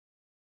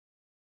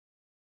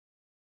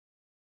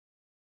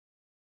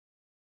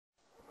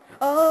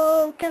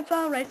song, can't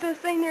sound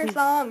racist, sing their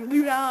song.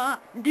 Doo-dah,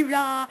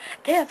 doo-dah,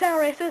 can't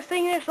sound racist,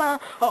 sing their song.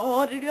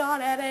 Oh, doo-dah,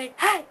 that day.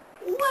 Hey,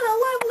 what a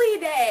lovely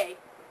day.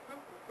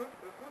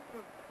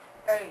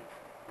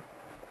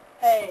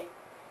 Hey,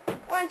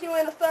 weren't you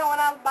in the store when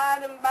I was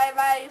buying them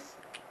babies?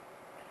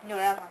 No,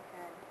 that's my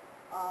friend.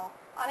 Oh,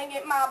 I didn't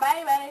get my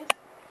babies.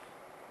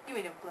 Give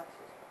me them glasses.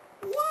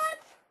 What?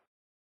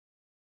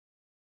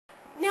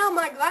 Now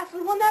my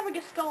glasses will never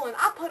get stolen.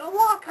 I put a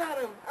lock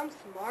on them. I'm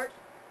smart.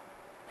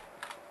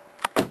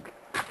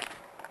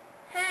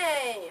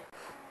 Hey.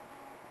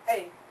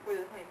 Hey, where's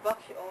the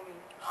 $20 you owe me?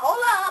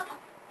 Hold up.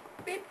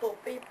 Beep boop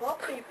beep boop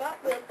beep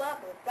bop boop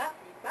bop boop bop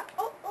beep bop.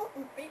 Oh oh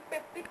beep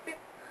beep beep beep.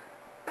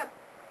 Bop.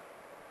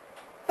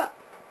 Bop.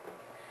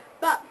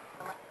 Bop.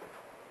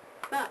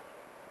 Bop.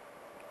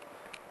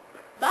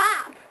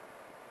 Bop.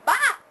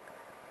 Bop.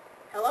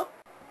 Hello?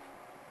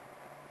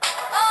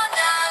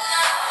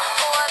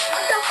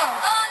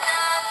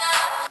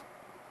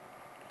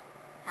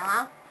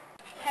 Hello?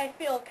 Hey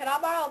Phil, can I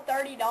borrow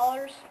 $30?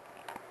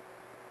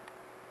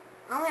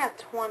 I only have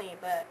 20,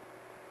 but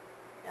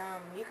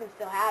you can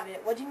still have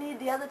it. What'd you need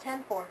the other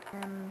 10 for?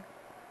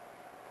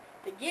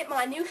 To get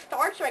my new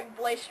Star Trek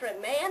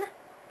bracelet, man.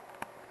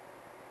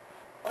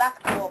 Well, that's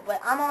cool,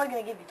 but I'm only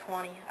gonna give you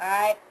 20. All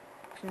right?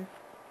 Action.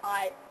 All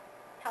right.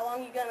 How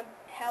long is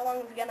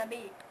it gonna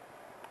be?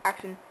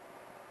 Action.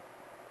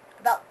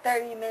 About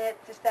 30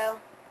 minutes or so.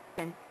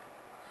 Action.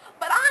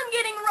 But I'm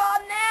getting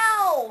robbed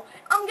now.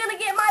 I'm gonna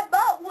get my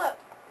butt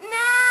whooped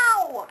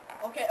now.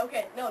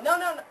 Okay. No.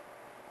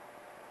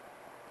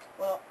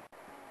 Well.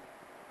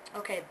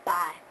 Okay,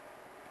 bye.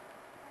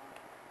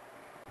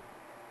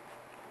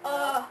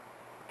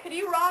 Could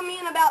you rob me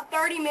in about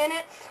 30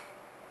 minutes?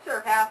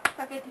 Sure, pal. It's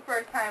my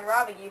 51st time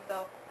robbing you,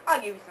 so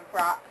I'll give you some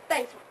props.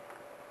 Thanks.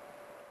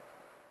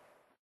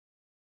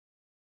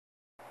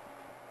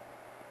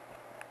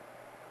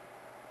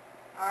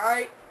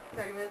 Alright,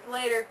 30 minutes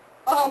later.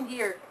 I'm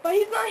Here. But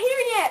he's not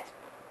here yet.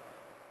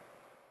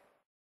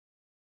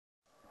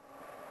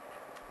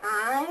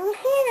 I'm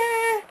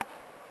here.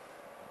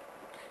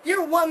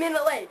 You're 1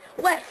 minute late.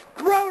 Let's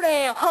throw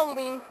down,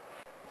 homie.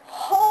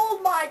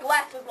 Hold my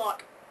glasses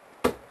lock.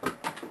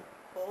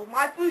 Hold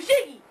my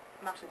fushigi.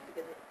 I'm not supposed to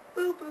get it.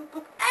 Boop, boop,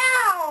 boop.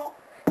 Ow!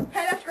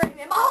 Hey, that's great,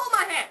 man. But hold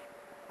my hat.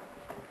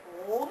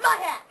 Hold my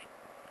hat.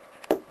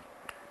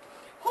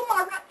 Hold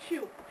my right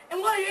shoe. And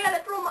while you're at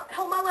it,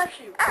 hold my left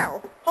shoe.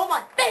 Ow! Hold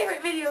my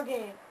favorite video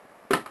game.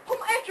 Hold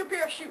my extra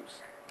pair of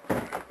shoes.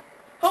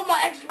 Hold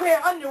my extra pair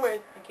of underwear.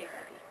 Okay,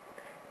 happy.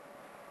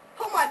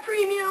 Hold my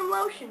premium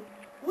lotion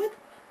with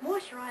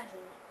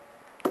moisturizing.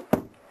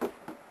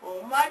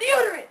 Hold my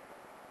deodorant.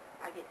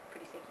 I get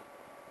pretty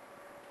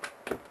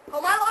stinky.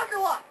 Hold my locker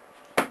lock.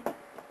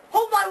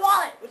 Hold my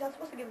wallet, which I'm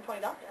supposed to give him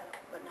 $20 out of,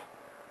 but no.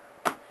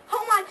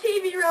 Hold my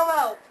TV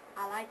remote.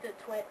 I like the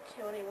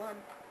 21.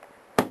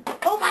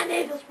 Hold my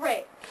nasal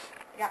spray.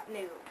 I got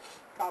nasal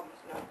problems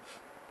now.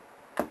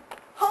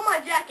 Hold my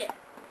jacket.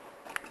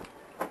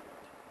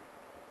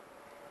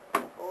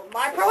 Hold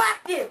my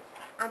proactive.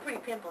 I'm pretty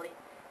pimply,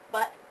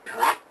 but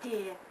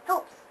proactive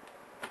helps.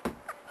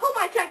 Hold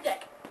my tech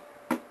deck.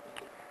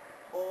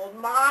 Hold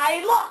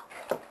my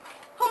lock.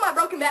 Hold my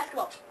broken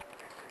basketball.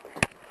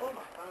 Hold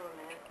my phone,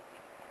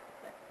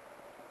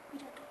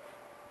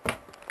 man.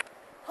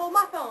 Hold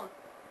my phone.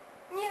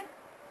 Yeah.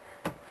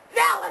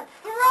 Now let's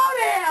throw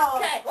down!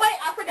 Okay, wait,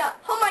 I forgot.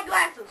 Hold my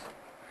glasses.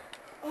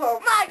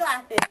 Hold my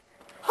glasses.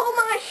 Hold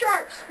my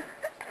shirts.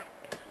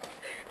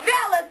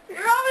 Now let's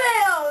throw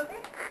down!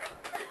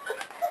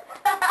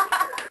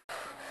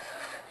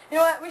 You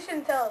know what? We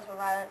shouldn't tell us for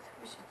violence.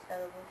 We should tell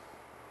this.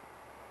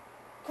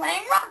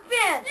 Playing rock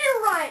band!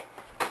 You're right!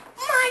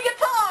 My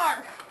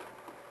guitar!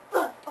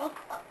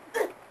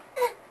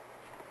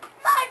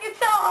 My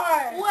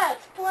guitar!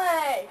 Let's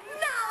play!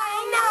 No!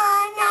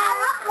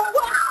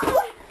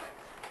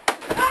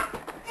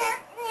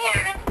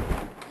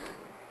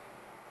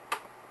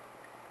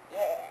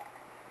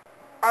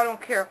 I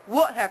don't care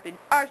what happened.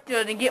 I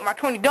still didn't get my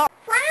 $20.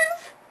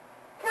 Friends?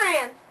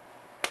 Friends.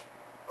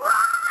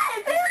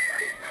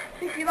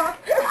 You lost.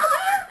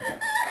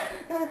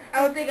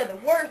 I would think of the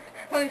worst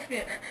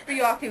punishment for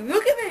y'all to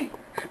look at me.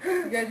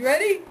 You guys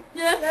ready?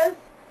 Yes.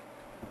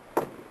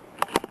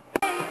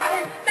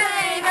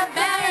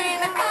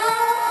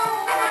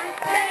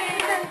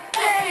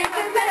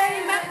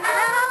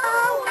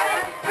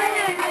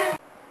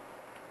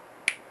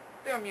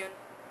 They're immune.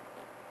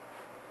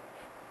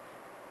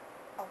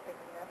 I'll pick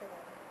another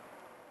one.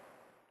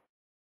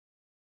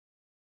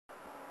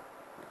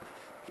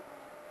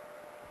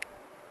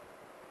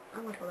 I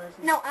want the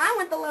lotion. No, I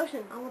want the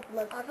lotion. I want the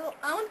lotion.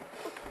 I want...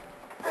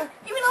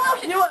 Give me the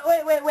lotion! You know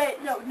what? Wait.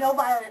 No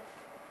violence.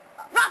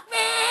 Rock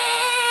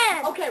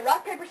man! Okay,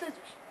 rock, paper,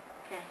 scissors.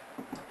 Okay.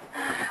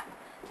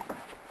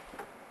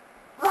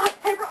 Rock,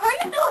 paper, I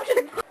get the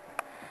lotion!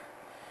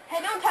 Hey,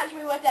 don't touch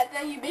me with that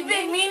thing, you big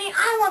meanie.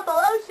 I want the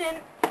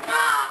lotion.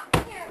 Ah!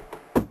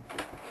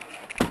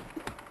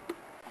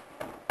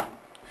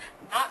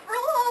 Not for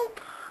long.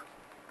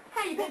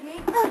 Hey, you big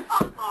meanie.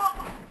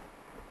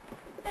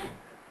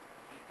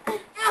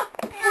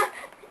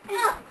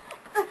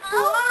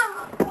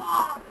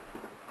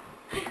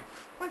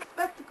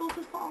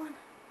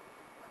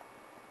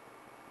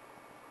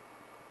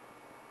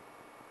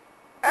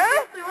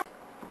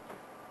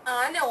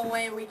 I know a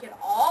way we can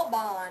all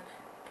bond.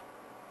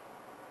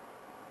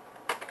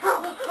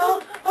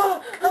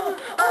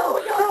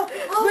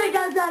 Wait,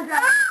 guys.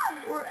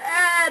 We're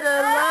out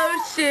of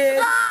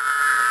lotion.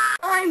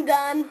 I'm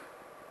done.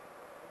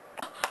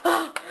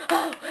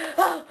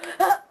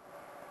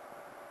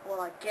 Well,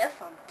 I guess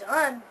I'm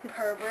done,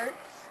 perverts.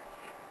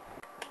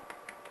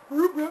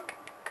 I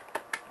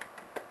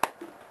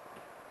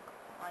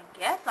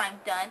guess I'm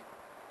done.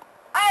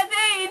 I have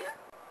AIDS!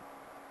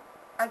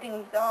 I think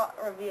we still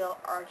reveal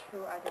our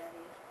true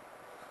identities.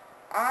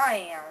 I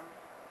am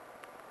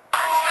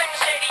Slim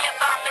Shady, yes,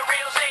 I'm the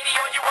real Shady.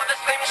 All you other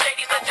Slim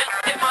Shadys are just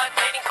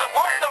imitating, so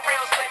I'm the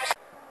real Slim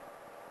Shady.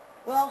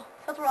 well,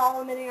 since we're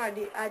all admitting our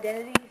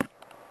identities,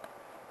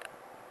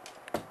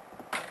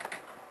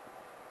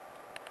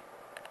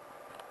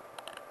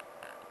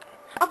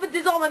 I put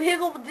this on my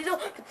hizzle, for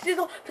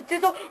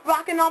tizzle,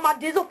 rocking on my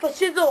dizzle for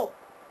shizzle.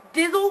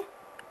 Dizzle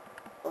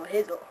or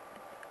hizzle.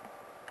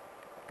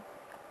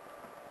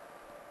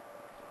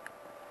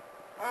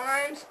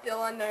 I'm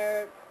still a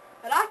nerd,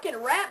 but I can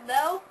rap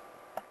though.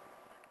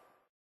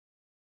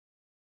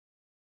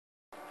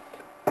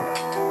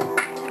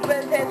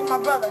 Represents my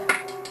brother,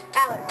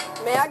 Alex.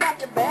 Man, I got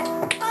your back.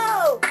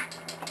 Oh!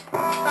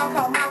 Song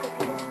called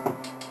Masterpiece.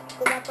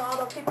 Goes out to all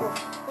those people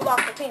who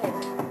lost their penis.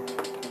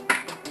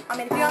 I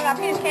mean, if you don't got a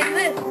penis, you can't do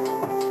this.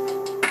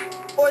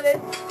 Or this.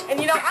 And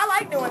you know, I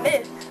like doing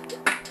this.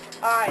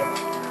 Alright.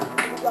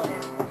 Let's go now.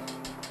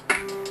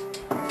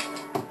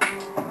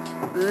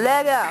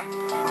 Lego.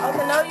 Okay,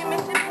 I know you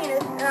miss your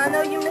penis, and I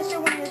know you miss your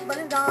weenus, but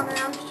it's gone, and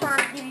I'm just trying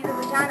to give you the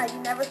vagina you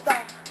never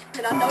saw.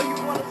 And I know you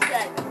want to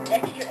say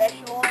extra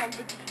long,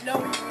 but you know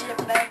you need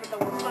for that, but the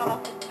son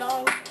off the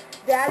dog.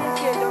 Daddy's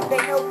kid don't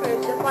take no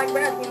quiz, just like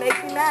Brad. He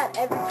makes me mad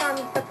every time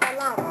he steps my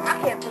line. I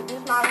can't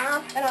produce my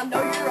rhyme, and I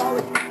know you're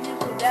always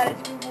confused with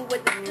Daddy's Google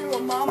with the screw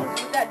of mama's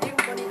with that dude,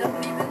 but he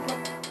doesn't even know.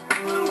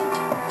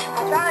 I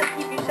try to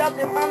keep you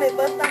sheltered from it,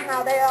 but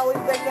somehow they always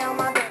break down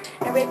my door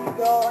and rape you,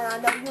 girl, and I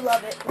know you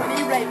love it. When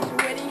he rapes,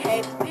 when he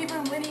hates,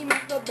 even when he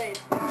makes a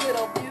base.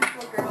 Little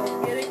beautiful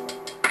girls get it.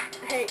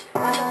 Hey,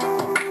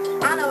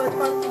 I know it's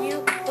fun to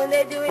you. When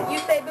they do it, you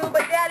say boo,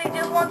 but Daddy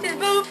just wants his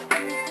boobs.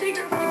 And you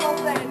figures keep on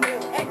saying boo,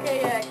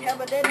 aka yeah,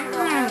 but then you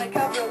know how to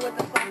cover it with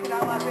the fucking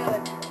all I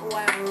really.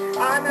 Wow.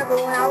 I remember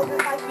when I was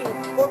just like you,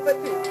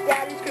 4'2",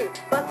 Daddy's crew,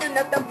 busting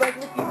up them bugs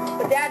with you.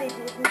 But Daddy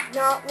did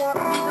not want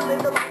me to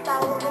live the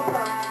lifestyle of his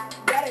son.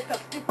 Daddy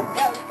felt stupid,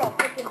 Daddy felt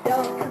freaking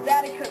dumb, cause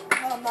Daddy couldn't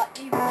come, not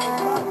even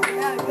his mom.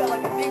 Daddy felt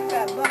like a big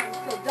fat bum,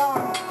 so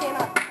Don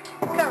cannot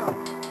come.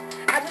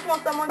 I just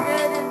want someone good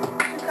and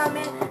to come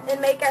in and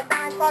make a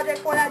science project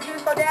for that Jew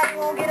so Daddy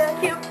won't get a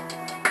cute.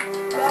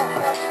 Well,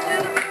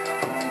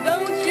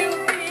 don't you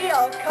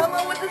feel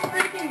coming with the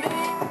freaking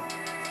beat?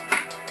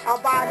 I'll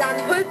buy down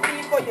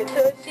pussy for your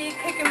tushy,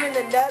 kick him in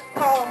the nuts,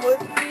 call him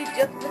wussy,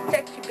 just to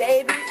protect you,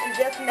 baby, and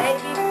just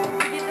maybe you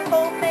get this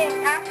whole thing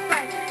after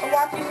night and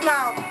watch you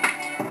smile.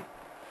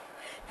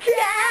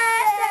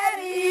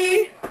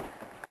 Daddy!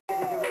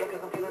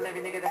 Cause I'm feeling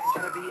every nigga that's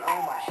trying to be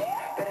on my shit.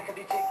 Better could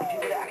be chick if you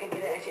with it, I can get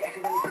it and she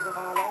accidentally took a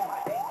fall on my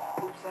dick.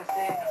 Oops, I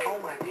said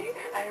on my dick.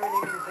 I ain't really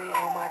mean to say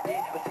on my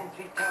dick, but since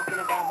we talking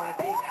about my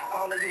dick,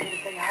 all of you need to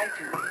say hi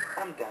to it.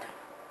 I'm done.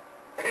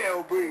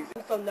 Hell breeze.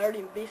 I'm so nerdy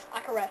and beast, I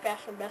can rap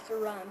faster and better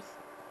rhymes.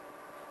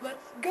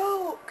 Let's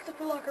go! Cause I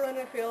feel like I run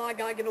and feel I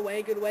gotta get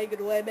away,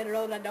 better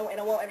know that I don't and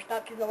I won't ever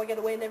stop, cause no I get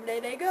away and every day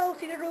they go.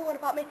 See the rule wanna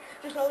pop me,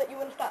 just know that you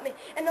wanna stop me.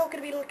 And no,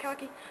 could be a little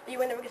cocky, but you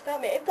ain't never gonna stop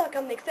me. If not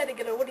come next set,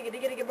 what do you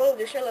get blow,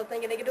 just share a little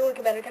thing and they can do it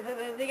better, cause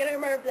they get a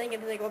remember thing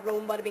and they go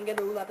roll bada bing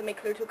rule out to make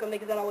clear to come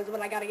because that always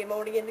when I gotta get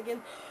more again.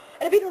 And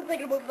if you don't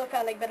think of moves I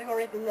found like better or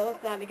anything else,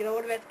 now you know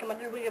what it's come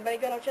under we better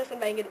go on chest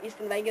and bang it, east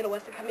and bang it,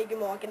 west and come you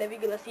walk and every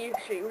good let's see you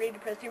straight, read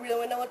depressed, you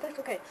really know what that's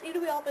okay. See do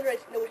we all been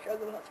racing, no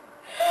struggle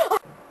hustle.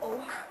 Oh.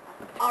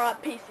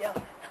 Alright, peace, yo.